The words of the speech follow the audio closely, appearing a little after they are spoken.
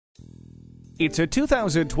It's a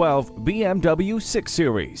 2012 BMW 6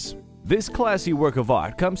 Series. This classy work of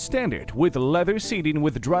art comes standard with leather seating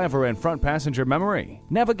with driver and front passenger memory,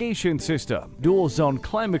 navigation system, dual-zone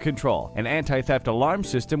climate control, and anti-theft alarm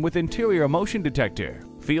system with interior motion detector.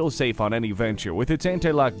 Feel safe on any venture with its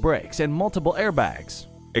anti-lock brakes and multiple airbags.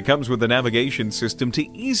 It comes with a navigation system to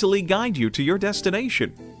easily guide you to your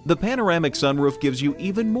destination. The panoramic sunroof gives you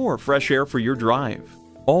even more fresh air for your drive.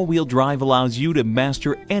 All-wheel drive allows you to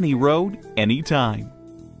master any road, anytime.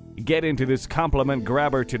 Get into this compliment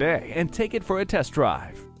grabber today and take it for a test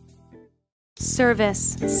drive.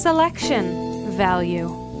 Service, selection,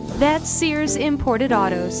 value. That's Sears Imported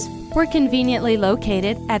Autos. We're conveniently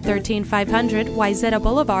located at 13500 Wayzata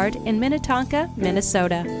Boulevard in Minnetonka,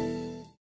 Minnesota.